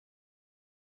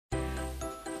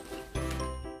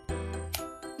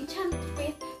attempt to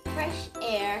breathe fresh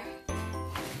air.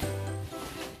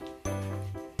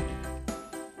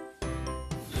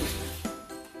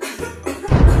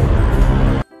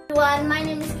 Everyone, my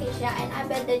name is Keisha, and I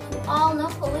bet that you all know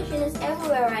pollution is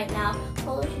everywhere right now.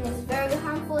 Pollution is very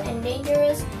harmful and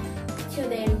dangerous to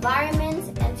the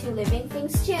environment and to living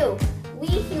things too. We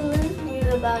humans breathe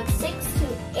about 6 to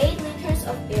 8 liters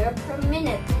of air per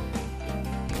minute.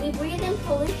 We breathe in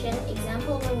pollution,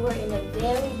 example when we're in a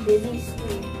very busy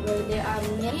street where there are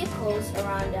vehicles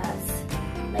around us.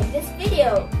 Like this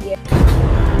video here.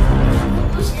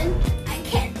 Pollution, I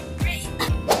can't breathe.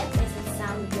 That doesn't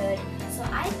sound good. So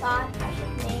I thought I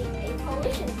should make a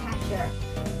pollution catcher.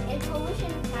 A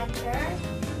pollution catcher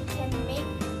can make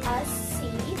us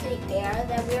see the air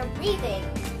that we are breathing.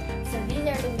 So these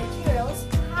are the materials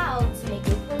how to make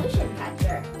a pollution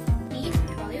catcher. You need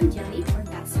petroleum jelly or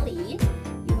Vaseline.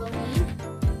 You will need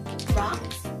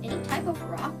rocks, any type of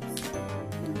rocks.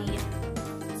 You need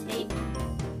tape.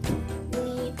 You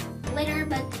need glitter,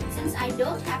 but since I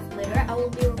don't have glitter, I will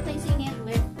be replacing it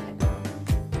with pepper.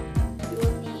 You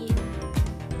will need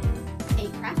a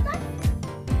craft knife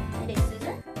and a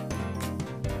scissor.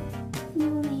 You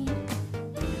will need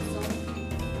salt.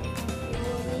 You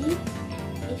will need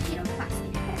a sheet of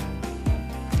plastic pen.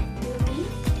 You will need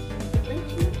a blank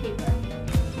sheet of paper.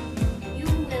 You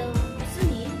will also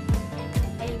need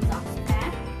an exhaust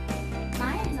fan.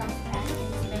 My exhaust fan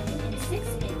is measured in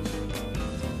 6-inch.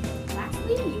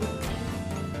 Lastly, you will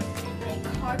need a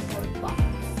cardboard box.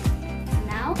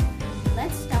 Now,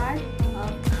 let's start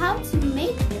how to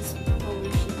make this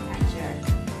pollution catcher.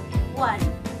 1.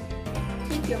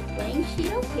 Take your blank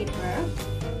sheet of paper,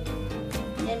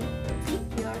 then take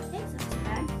your exhaust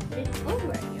fan, put it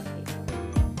over your paper.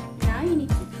 Now you need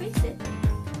to trace it.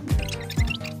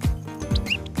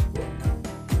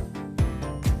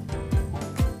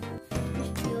 You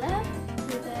should be left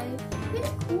with a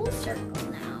pretty cool circle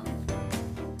now.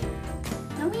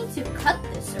 Now we need to cut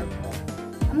this circle.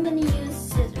 I'm going to use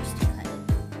scissors to cut it.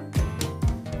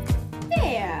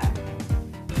 There!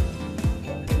 A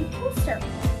pretty cool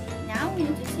circle. Now we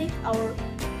need to take our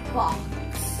box.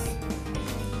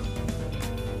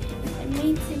 And we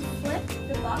need to flip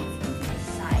the box into the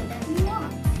side that we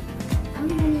want. I'm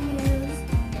going to use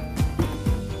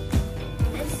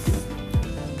this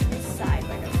side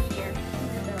right over here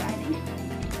with the writing.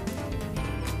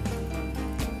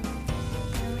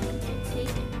 Now we need to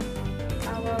take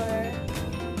our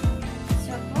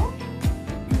circle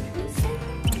and trace it.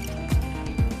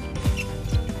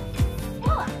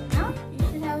 Voila! Now you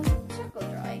should have a circle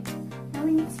drawing. Now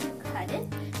we need to cut it.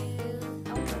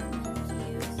 I'm going to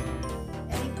use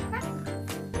a craft knife.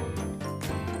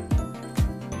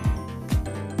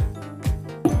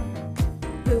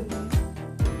 Boom.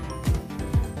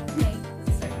 Make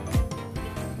a circle.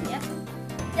 Yep.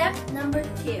 Step number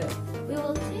 2. We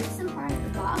will take some part of the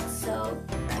box, so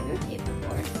grab your tape of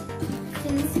course.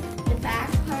 Since the back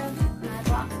part of my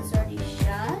box is already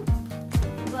shut,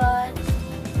 but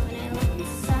when I look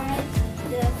inside,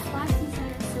 the flaps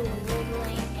inside are still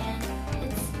wiggling and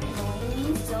it's annoying me,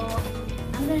 so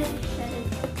I'm going to shut it.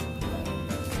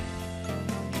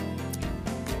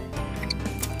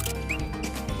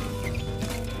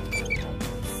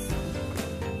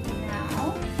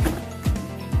 Now, we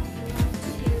want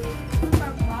to put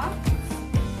our box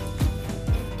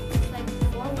just like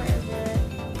before where the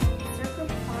circle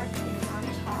part is on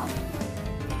top.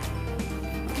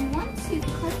 We want to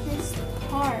cut this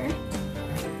part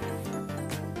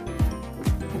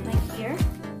like here.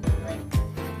 Like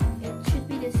it should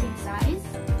be the same size,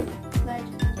 but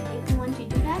if you want to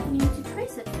do that, you need to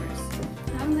trace it first.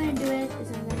 How I'm going to do it is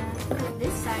I'm going to put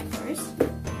this side first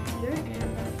here, and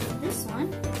I'm going to put this one,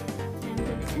 and I'm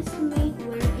going to estimate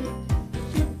where it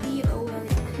should be or where it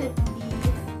could be.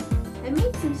 I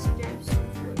made some strips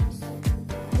first.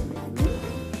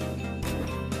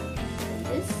 And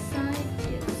this side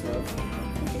too, so it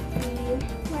should be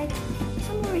like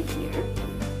somewhere here.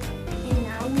 And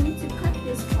now we need to cut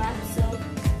this flap, so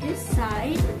this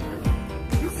side will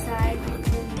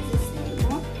exist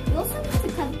anymore. We also need to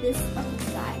cut this other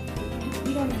side.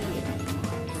 We don't need it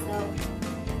anymore. So,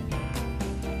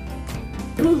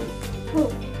 boom,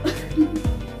 boom.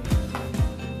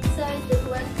 So it should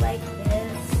look like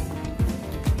this.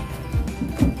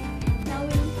 Now we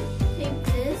need to take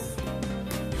this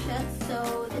shut so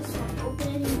this won't open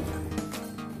anymore.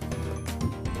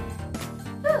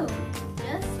 Boom,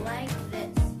 just like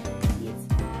this. It's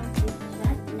all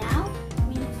shut. Now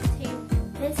we need to take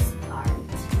this part.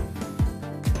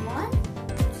 1,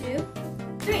 2,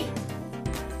 3.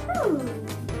 Boom.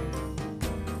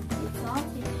 It's all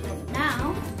shut. Now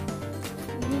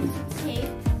we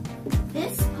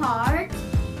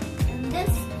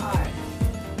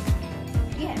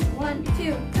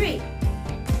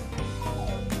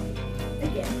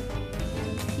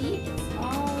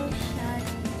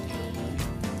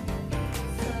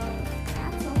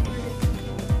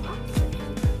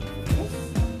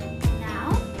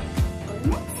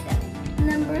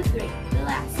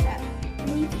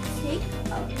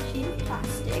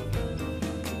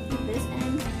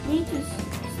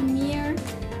smear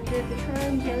the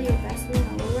petroleum jelly or Vaseline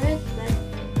all over it, but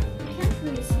you can't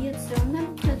really see it, so I'm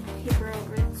going to put paper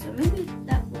over it, so maybe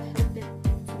that will help it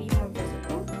to be more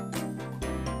visible.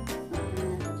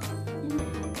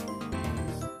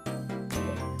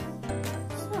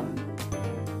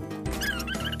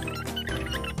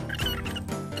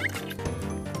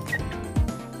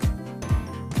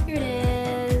 Here it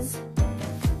is.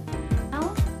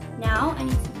 Now I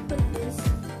need to put this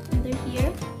under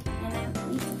here, and I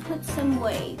need to put some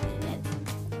weight in it.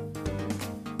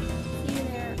 See,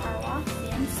 there are rocks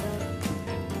in, so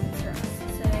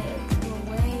it will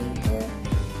weigh the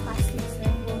plastic, so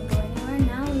it won't go anywhere.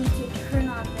 Now we need to turn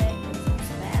on the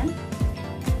exhaust fan.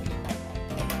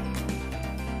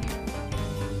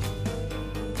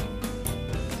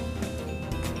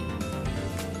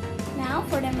 Now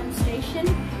for demonstration,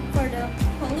 for the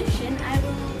pollution, I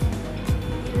will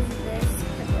use this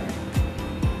pepper.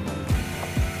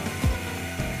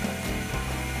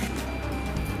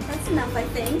 That's enough, I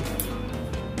think.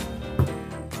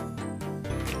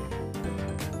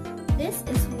 This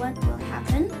is what will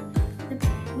happen.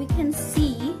 We can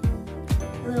see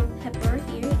a little pepper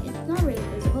here. It's not really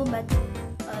visible, but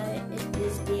it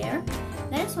is there.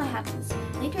 That is what happens.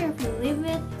 Later, if you leave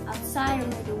it outside or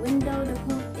near the window,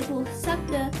 it will suck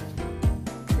the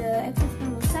exhaust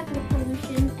fan will suck the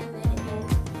pollution, and then it will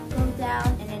go down,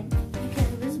 and then you can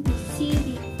visibly see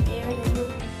the air that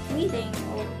you're breathing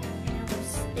or will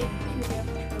stick to the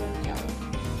petroleum jelly.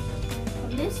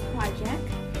 From this project,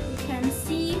 you can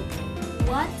see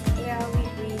what air are we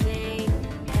breathing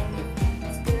and if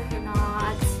it's good or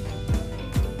not.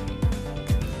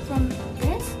 From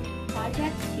this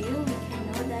project too, we can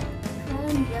know that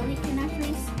petroleum jelly can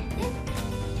actually stick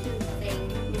to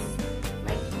things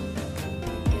like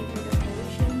maybe the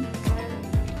pollution or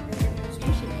the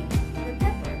demonstration like the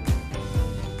pepper.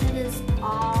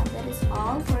 That is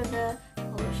all for the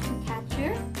pollution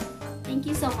catcher. Thank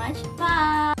you so much.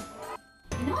 Bye!